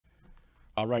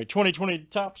All right, 2020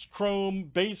 Topps Chrome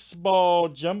Baseball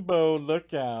Jumbo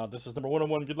Lookout. This is number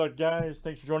 101. Good luck, guys.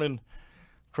 Thanks for joining.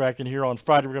 Cracking here on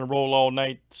Friday. We're going to roll all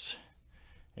night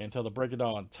until the break of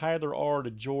dawn. Tyler R.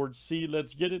 to George C.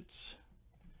 Let's get it.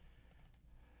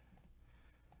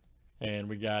 And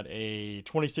we got a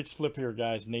 26 flip here,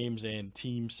 guys. Names and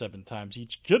teams 7 times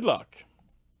each. Good luck.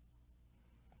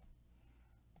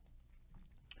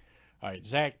 All right,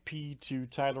 Zach P. to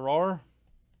Tyler R.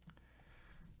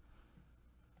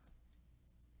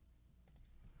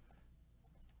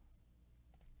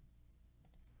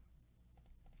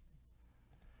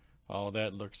 All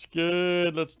that looks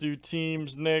good. Let's do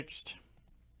teams next.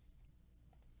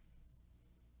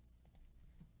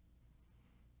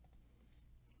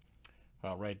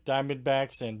 All right,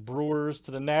 Diamondbacks and Brewers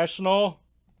to the National.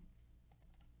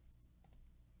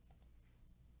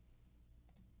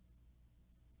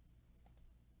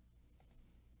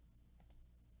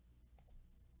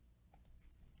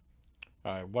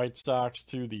 All right, White Sox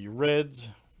to the Reds.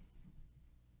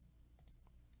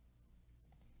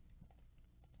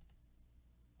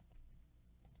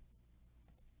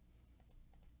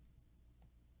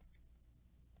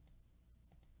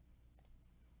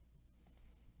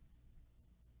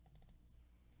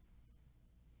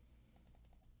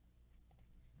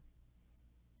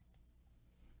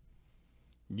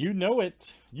 You know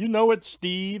it. You know it,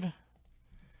 Steve.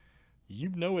 You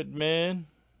know it, man.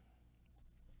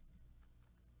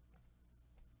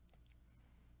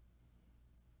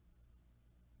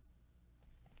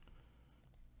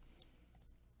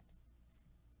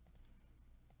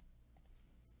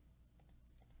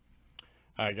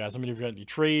 All right, guys. How many of you got any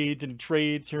trades? Any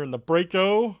trades here in the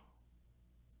breako?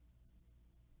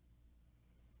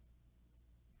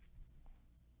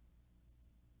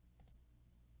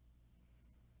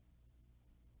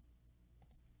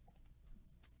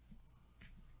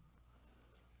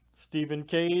 Stephen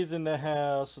K's in the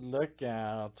house. Look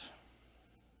out.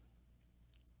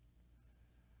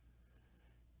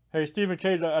 Hey, Stephen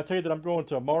K, I tell you that I'm going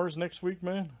to Mars next week,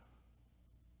 man.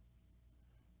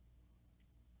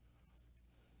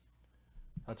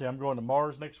 I tell you, I'm going to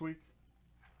Mars next week.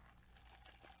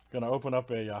 Gonna open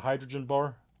up a hydrogen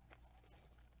bar.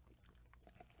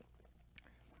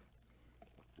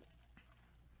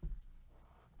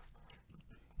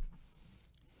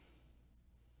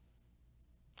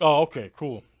 Oh, okay,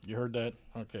 cool. You heard that?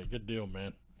 Okay, good deal,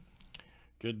 man.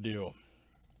 Good deal.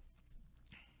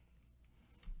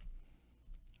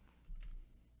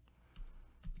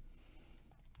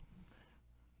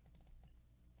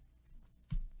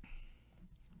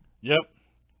 Yep.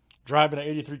 Driving an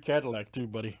 83 Cadillac too,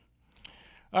 buddy.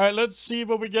 All right, let's see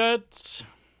what we got.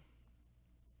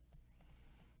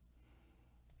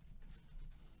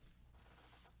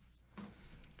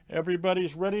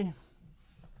 Everybody's ready?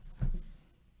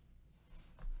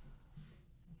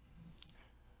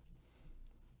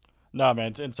 Nah, man,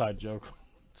 it's an inside joke.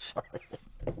 Sorry.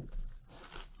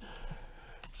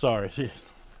 Sorry.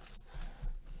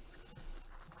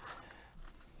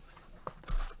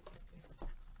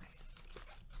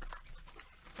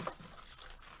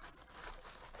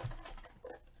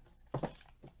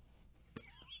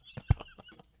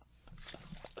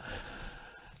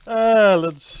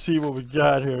 Let's see what we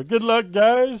got here. Good luck,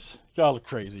 guys. Y'all are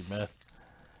crazy, man.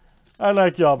 I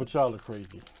like y'all, but y'all are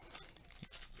crazy.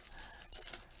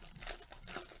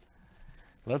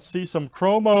 Let's see some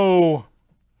chromo.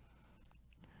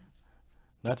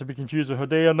 Not to be confused with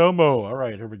HTA Nomo. All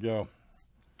right, here we go.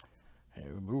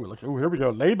 Ooh, look, ooh, here we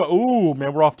go. Leba. Ooh,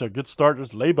 man, we're off to a good start.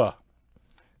 There's Leba.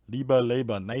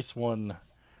 Leba. Nice one.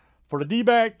 For the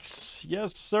D-backs,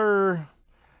 yes, sir.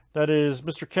 That is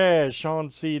Mr. Cash, Sean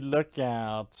C.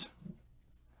 Lookout.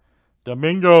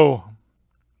 Domingo.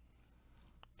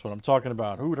 That's what I'm talking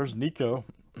about. Ooh, there's Nico.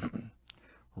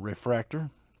 Refractor.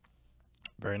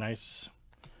 Very nice.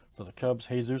 For the Cubs,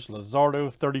 Jesus Lazardo,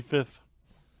 35th.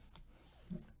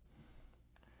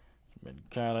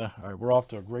 All right, we're off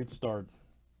to a great start.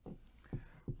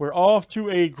 We're off to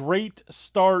a great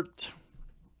start.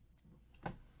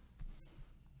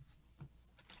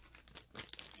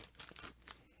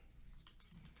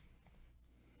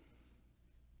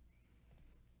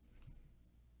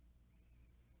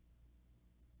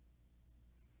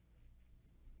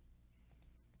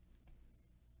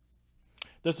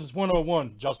 This is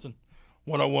 101, Justin.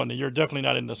 101. You're definitely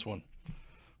not in this one.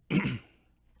 100%.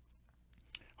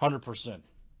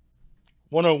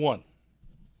 101.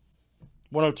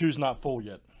 102 is not full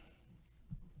yet.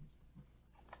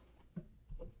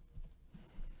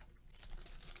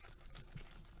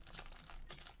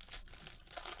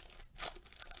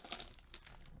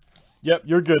 Yep,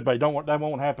 you're good, buddy. That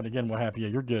won't happen again. What happened? Yeah,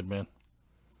 you're good, man.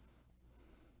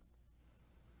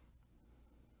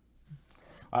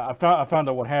 I found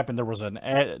out what happened. There was an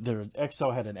ad.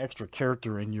 Excel had an extra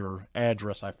character in your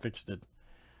address. I fixed it.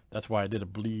 That's why I did a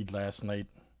bleed last night.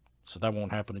 So that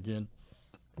won't happen again.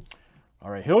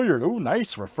 All right, Hilliard. Ooh,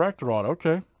 nice refractor auto.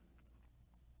 Okay.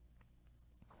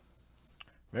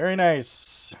 Very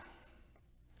nice.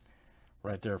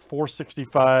 Right there,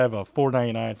 465 of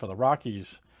 499 for the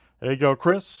Rockies. There you go,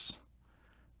 Chris.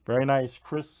 Very nice,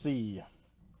 Chris C.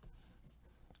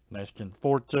 Nice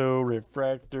Conforto,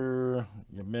 refractor,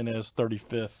 Jimenez,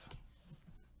 35th.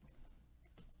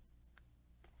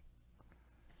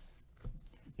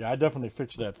 Yeah, I definitely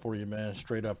fixed that for you, man,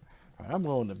 straight up. All right, I'm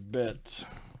willing to bet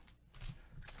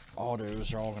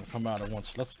autos are all going to come out at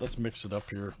once. Let's mix it up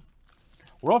here.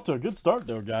 We're off to a good start,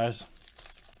 though, guys.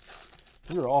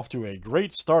 We're off to a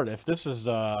great start. If this is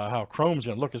how Chrome's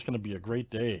going to look, it's going to be a great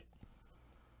day.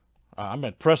 I'm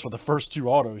impressed with the first two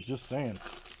autos, just saying.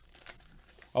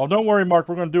 Oh, don't worry, Mark.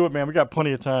 We're going to do it, man. We got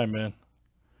plenty of time, man.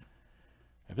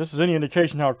 If this is any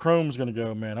indication how Chrome's going to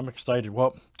go, man, I'm excited.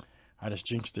 Well, I just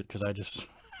jinxed it because I just...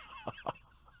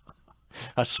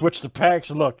 I switched the packs.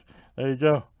 Look, there you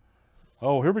go.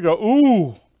 Oh, here we go.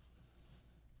 Ooh.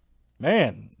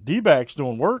 Man, D-back's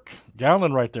doing work.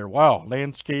 Gallon right there. Wow.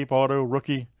 Landscape auto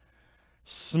rookie.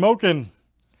 Smoking.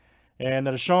 And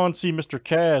then a Sean C. Mr.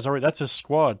 Kaz. All right, that's his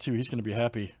squad, too. He's going to be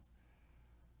happy.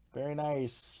 Very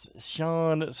nice.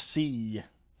 Sean C.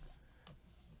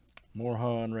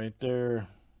 Morehan right there.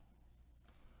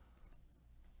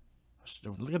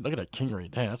 Look at that king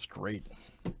right there. That's great.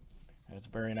 That's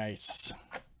very nice.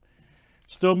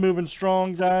 Still moving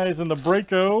strong, guys, in the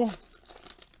Breako.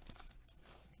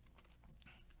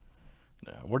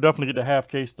 We're definitely getting a half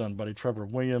case done, buddy. Trevor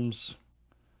Williams.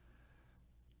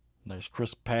 Nice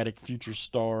Chris Paddock, Future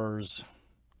Stars.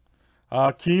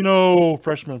 Keno,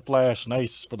 freshman flash.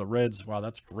 Nice for the Reds. Wow,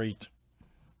 that's great.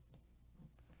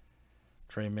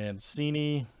 Trey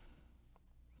Mancini.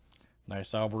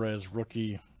 Nice Alvarez,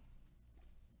 rookie.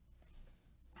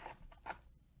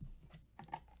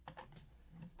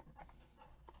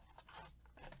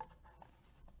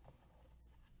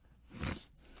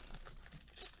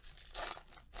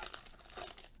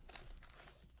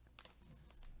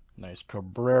 Nice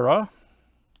Cabrera.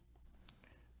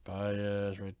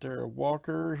 Baez right there.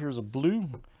 Walker. Here's a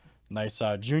blue. Nice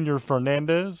Junior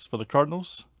Fernandez for the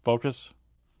Cardinals. Focus.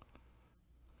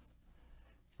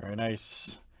 Very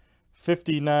nice.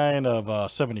 59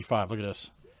 of 75. Look at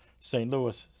this. St.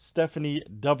 Louis. Stephanie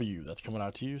W. That's coming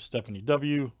out to you. Stephanie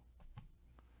W.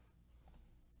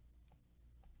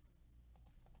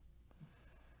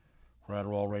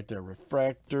 Radwall right there.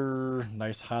 Refractor.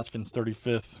 Nice Hoskins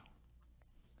 35th.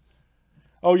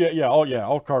 Oh, yeah.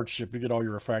 All cards ship. You get all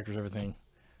your refractors, everything.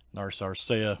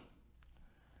 Narcisea.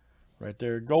 Right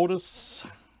there. Goldus.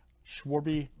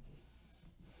 Schwarby.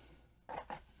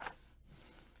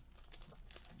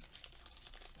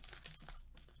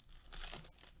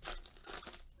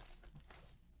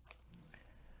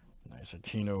 Nice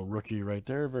Aquino rookie right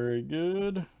there. Very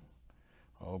good.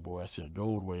 Oh, boy. I see a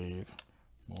gold wave.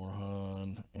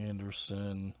 Morehan.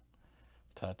 Anderson.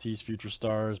 Tatis Future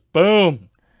Stars. Boom!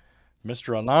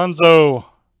 Mr. Alonso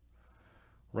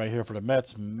right here for the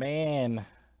Mets. Man,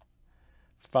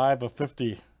 5 of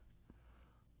 50.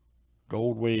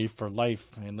 Gold wave for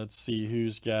life. And let's see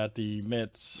who's got the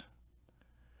Mets.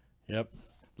 Yep,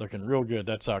 looking real good.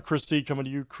 That's Chris C. coming to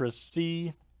you. Chris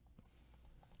C.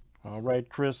 All right,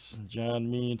 Chris. John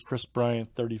Means. Chris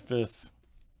Bryant, 35th.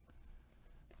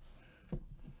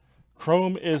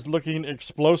 Chrome is looking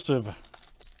explosive.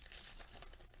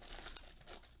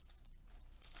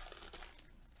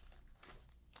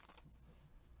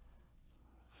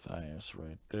 Thias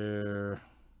right there.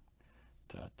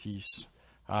 Tatis.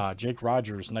 Jake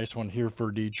Rogers. Nice one here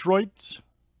for Detroit.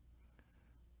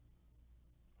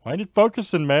 Why ain't it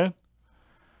focusing, man?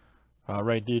 All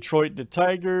right, Detroit, the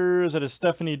Tigers. That is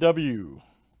Stephanie W.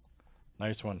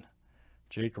 Nice one.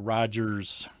 Jake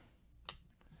Rogers.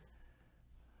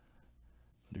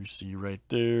 Lucy right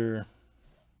there.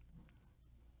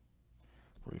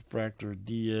 Refractor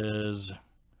Diaz.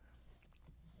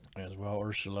 As well,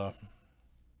 Ursula.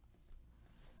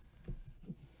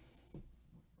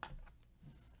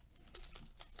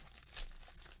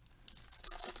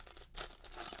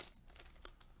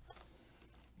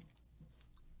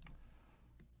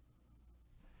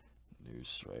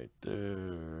 Right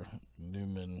there.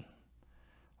 Newman.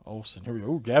 Olsen. Here we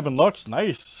go. Ooh, Gavin Lux.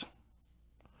 Nice.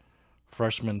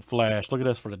 Freshman flash. Look at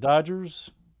this for the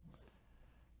Dodgers.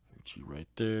 Uchi right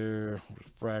there.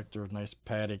 Refractor. Nice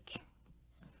Paddock.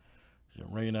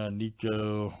 Urena.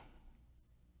 Nico.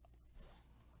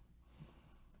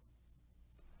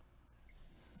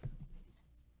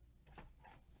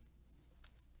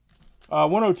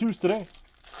 102s today.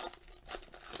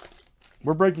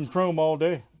 We're breaking chrome all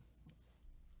day.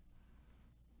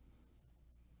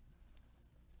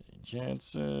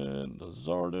 Jansen,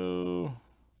 Luzardo,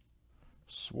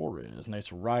 Suarez,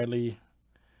 nice Riley,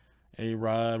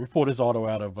 A-Rod. We pulled his auto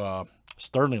out of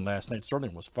Sterling last night.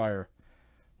 Sterling was fire.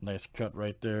 Nice cut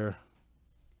right there.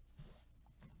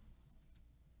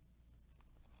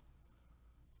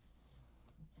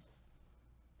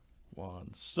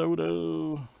 Juan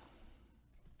Soto.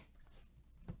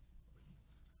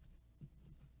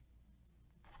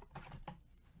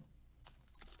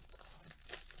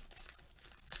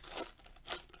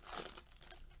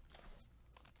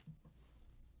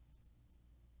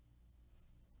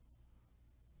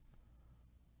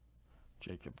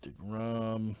 Jacob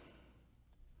deGrom.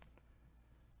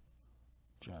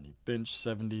 Johnny Bench,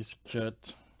 70s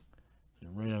cut.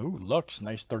 Ooh, Lux,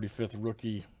 nice 35th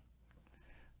rookie.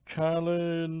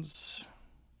 Collins.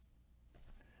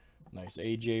 Nice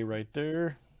AJ right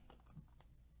there.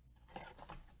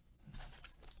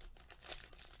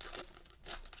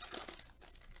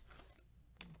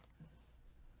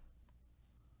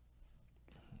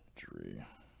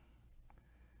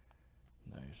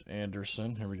 Nice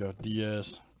Anderson. Here we go.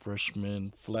 Diaz,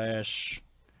 freshman, Flash.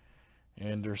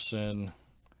 Anderson.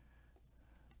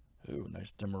 Ooh,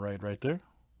 nice Demerite right there.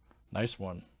 Nice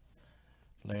one.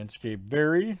 Landscape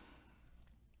Berry.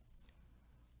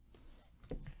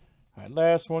 All right,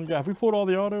 last one. Have we pulled all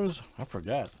the autos? I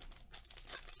forgot.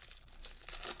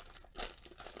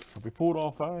 Have we pulled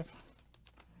all 5?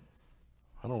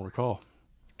 I don't recall.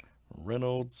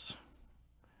 Reynolds.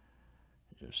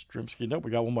 Strimsky. Nope, we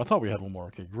got one more. I thought we had one more.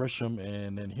 Okay, Grisham.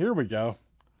 And then here we go.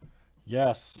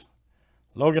 Yes.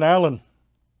 Logan Allen.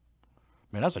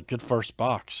 Man, that's a good first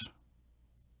box.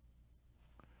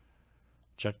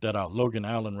 Check that out. Logan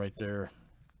Allen right there.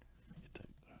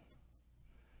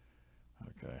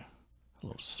 Okay. A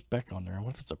little speck on there.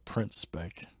 What if it's a print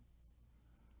speck?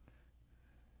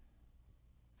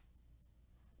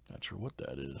 Not sure what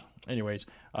that is. Anyways,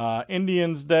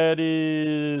 Indians, that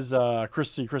is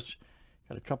Chris C. Chris.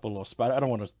 Got a couple of spots. I don't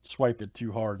want to swipe it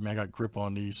too hard, man. I got grip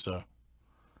on these, so.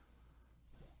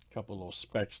 Couple little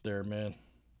specks there, man.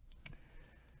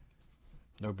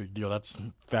 No big deal. That's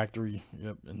factory.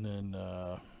 Yep. And then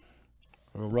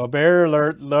Robert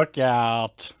alert. Look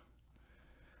out.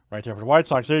 Right there for the White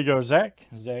Sox. There you go, Zach.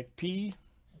 Zach P.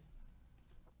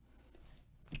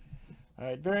 All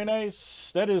right. Very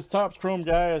nice. That is Topps Chrome,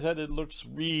 guys. That it looks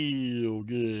real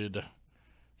good.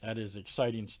 That is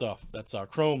exciting stuff. That's our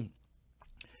Chrome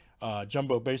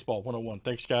Jumbo Baseball 101.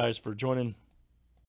 Thanks, guys, for joining.